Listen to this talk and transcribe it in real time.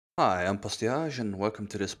Hi, I'm Pastillage and welcome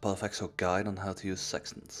to this Path of Exile guide on how to use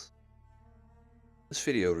Sextants. This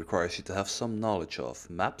video requires you to have some knowledge of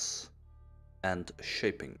maps and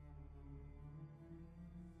shaping.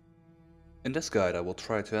 In this guide I will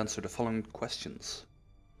try to answer the following questions.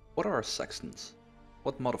 What are Sextants?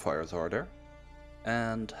 What modifiers are there?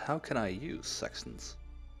 And how can I use Sextants?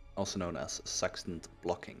 Also known as Sextant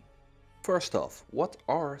Blocking. First off, what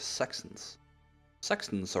are Sextants?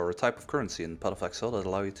 Sextants are a type of currency in Path of Exile that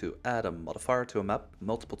allow you to add a modifier to a map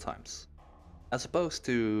multiple times, as opposed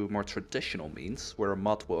to more traditional means where a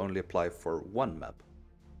mod will only apply for one map.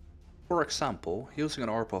 For example, using an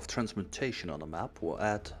orb of transmutation on a map will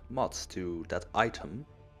add mods to that item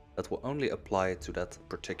that will only apply to that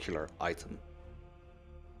particular item.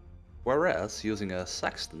 Whereas using a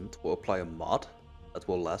sextant will apply a mod that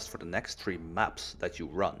will last for the next 3 maps that you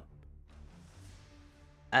run.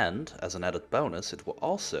 And, as an added bonus, it will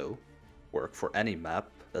also work for any map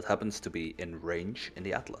that happens to be in range in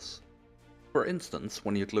the atlas. For instance,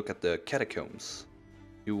 when you look at the catacombs,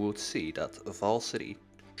 you would see that Val City,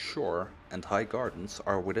 Shore and High Gardens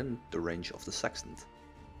are within the range of the Sextant.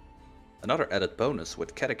 Another added bonus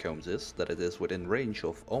with catacombs is that it is within range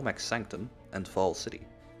of Olmec's Sanctum and Val City.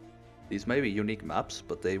 These may be unique maps,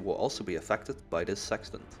 but they will also be affected by this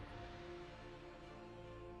Sextant.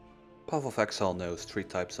 Path of Exile knows 3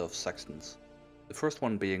 types of Sextants, the first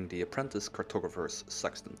one being the Apprentice Cartographer's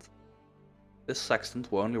Sextant. This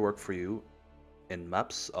Sextant will only work for you in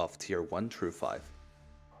maps of tier 1 through 5.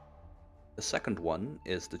 The second one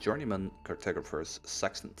is the Journeyman Cartographer's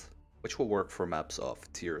Sextant, which will work for maps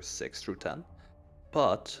of tier 6 through 10,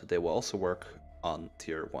 but they will also work on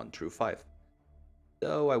tier 1 through 5.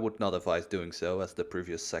 Though I would not advise doing so, as the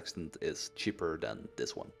previous Sextant is cheaper than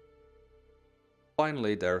this one.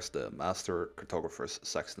 Finally, there's the Master Cartographer's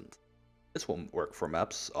Sextant. This will work for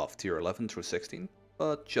maps of tier 11 through 16,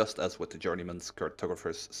 but just as with the Journeyman's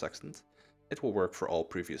Cartographer's Sextant, it will work for all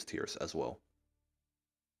previous tiers as well.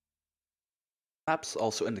 Maps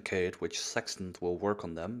also indicate which sextant will work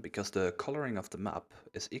on them because the coloring of the map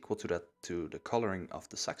is equal to the coloring of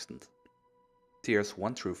the sextant. Tiers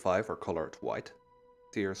 1 through 5 are colored white,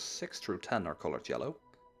 tiers 6 through 10 are colored yellow,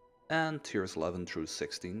 and tiers 11 through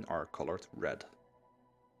 16 are colored red.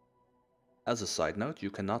 As a side note, you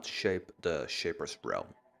cannot shape the Shaper's Realm.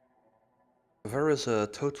 There is a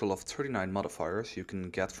total of 39 modifiers you can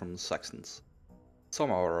get from Sextants. Some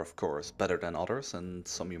are of course better than others, and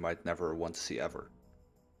some you might never want to see ever.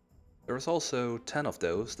 There is also 10 of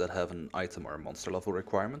those that have an item or monster level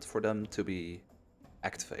requirement for them to be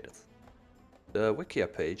activated. The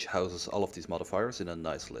Wikia page houses all of these modifiers in a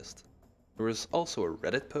nice list. There is also a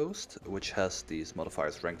Reddit post which has these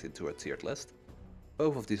modifiers ranked into a tiered list.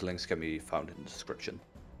 Both of these links can be found in the description.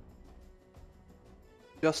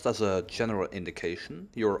 Just as a general indication,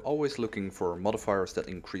 you're always looking for modifiers that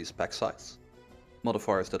increase pack size,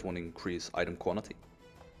 modifiers that will increase item quantity,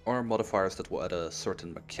 or modifiers that will add a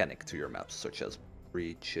certain mechanic to your maps, such as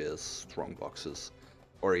breaches, strongboxes,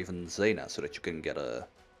 or even Xena, so that you can get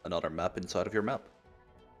another map inside of your map.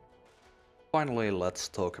 Finally, let's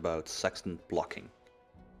talk about Sextant Blocking.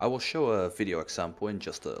 I will show a video example in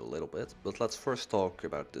just a little bit, but let's first talk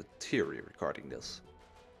about the theory regarding this.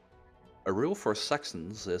 A rule for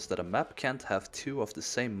Sextants is that a map can't have 2 of the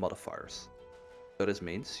same modifiers. So this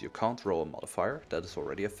means you can't roll a modifier that is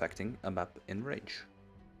already affecting a map in range.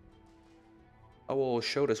 I will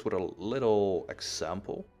show this with a little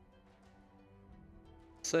example.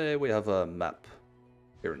 Say we have a map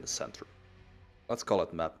here in the center. Let's call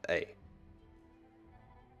it map A.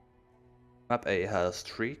 Map A has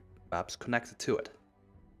 3 maps connected to it.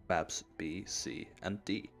 Maps B, C, and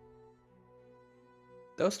D.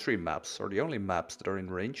 Those 3 maps are the only maps that are in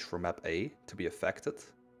range for map A to be affected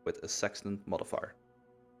with a Sextant modifier.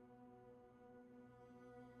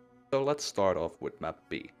 So let's start off with map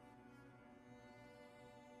B.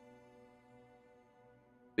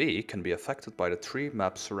 B can be affected by the 3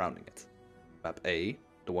 maps surrounding it. Map A,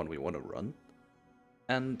 the one we want to run,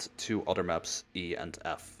 and 2 other maps E and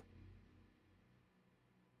F.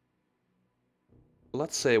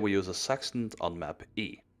 Let's say we use a Sextant on map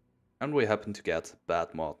E, and we happen to get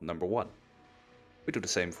bad mod number 1. We do the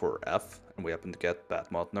same for F, and we happen to get bad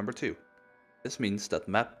mod number 2. This means that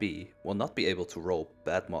map B will not be able to roll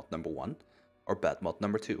bad mod number 1 or bad mod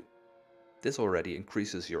number 2. This already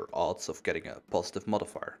increases your odds of getting a positive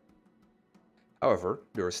modifier. However,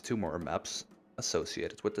 there is 2 more maps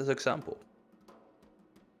associated with this example.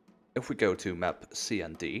 If we go to map C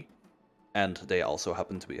and D, and they also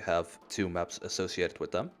happen to have 2 maps associated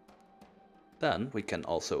with them, then we can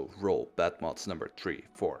also roll bad mods number 3,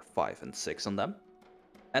 4, 5 and 6 on them.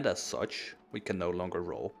 And as such, we can no longer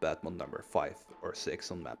roll bad mod number 5 or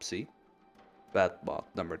 6 on map C, bad mod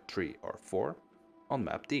number 3 or 4 on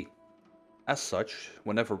map D. As such,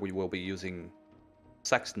 whenever we will be using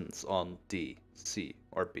Sextants on D, C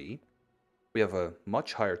or B, we have a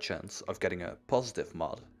much higher chance of getting a positive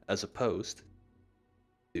mod as opposed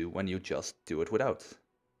to when you just do it without.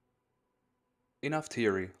 Enough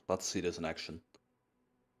theory, let's see this in action.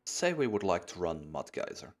 Say we would like to run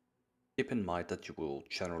Modifiers. Keep in mind that you will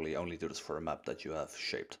generally only do this for a map that you have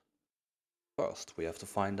shaped. First, we have to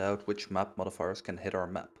find out which map modifiers can hit our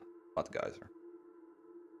map, Modifier.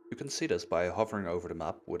 You can see this by hovering over the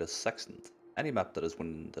map with a sextant. Any map that is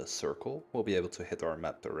within the circle will be able to hit our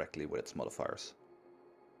map directly with its modifiers.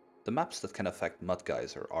 The maps that can affect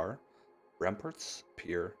Mudgeyser are Ramparts,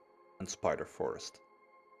 Pier, and Spider Forest.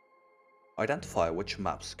 Identify which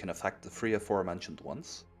maps can affect the three aforementioned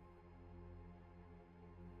ones.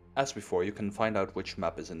 As before, you can find out which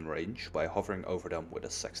map is in range by hovering over them with a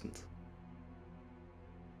sextant.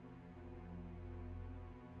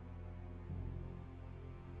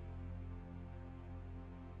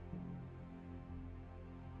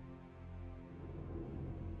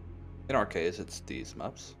 In our case, it's these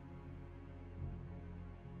maps.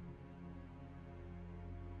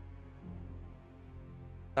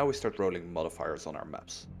 Now we start rolling modifiers on our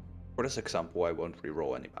maps. For this example, I won't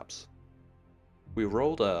reroll any maps. We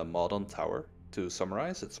rolled a mod on Tower. To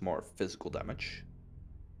summarize, it's more physical damage.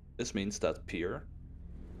 This means that Pier,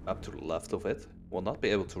 map to the left of it, will not be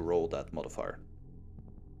able to roll that modifier.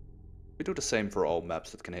 We do the same for all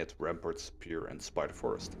maps that can hit Ramparts, Pier, and Spider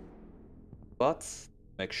Forest. But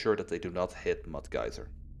make sure that they do not hit Mudgeyser.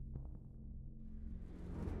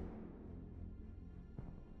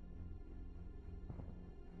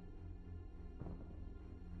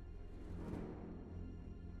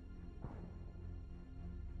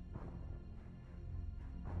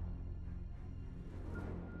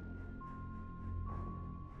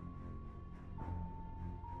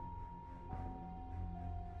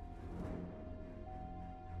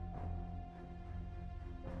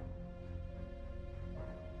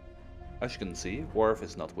 As you can see, Wharf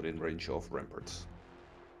is not within range of Ramparts.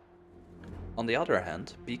 On the other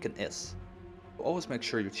hand, Beacon is. So always make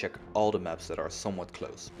sure you check all the maps that are somewhat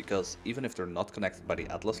close, because even if they're not connected by the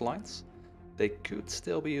Atlas lines, they could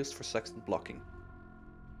still be used for Sextant Blocking.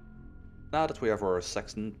 Now that we have our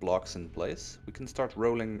Sextant blocks in place, we can start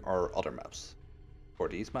rolling our other maps. For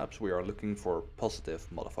these maps we are looking for positive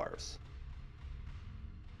modifiers.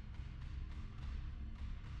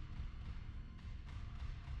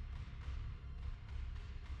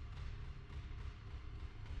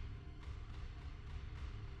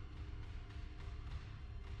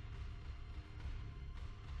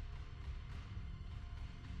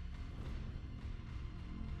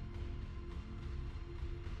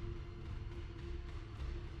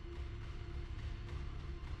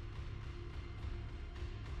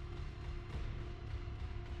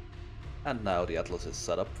 And now the Atlas is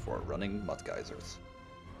set up for running Mudgeysers.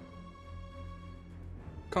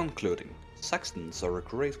 Concluding, Sextants are a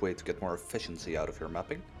great way to get more efficiency out of your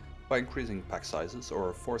mapping by increasing pack sizes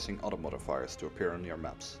or forcing other modifiers to appear on your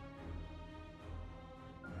maps.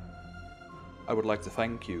 I would like to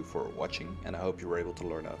thank you for watching, and I hope you were able to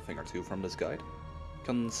learn a thing or two from this guide.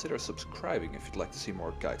 Consider subscribing if you'd like to see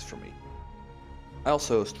more guides from me. I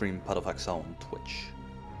also stream Path of Exile on Twitch.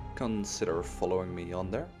 Consider following me on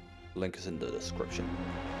there. Link is in the description.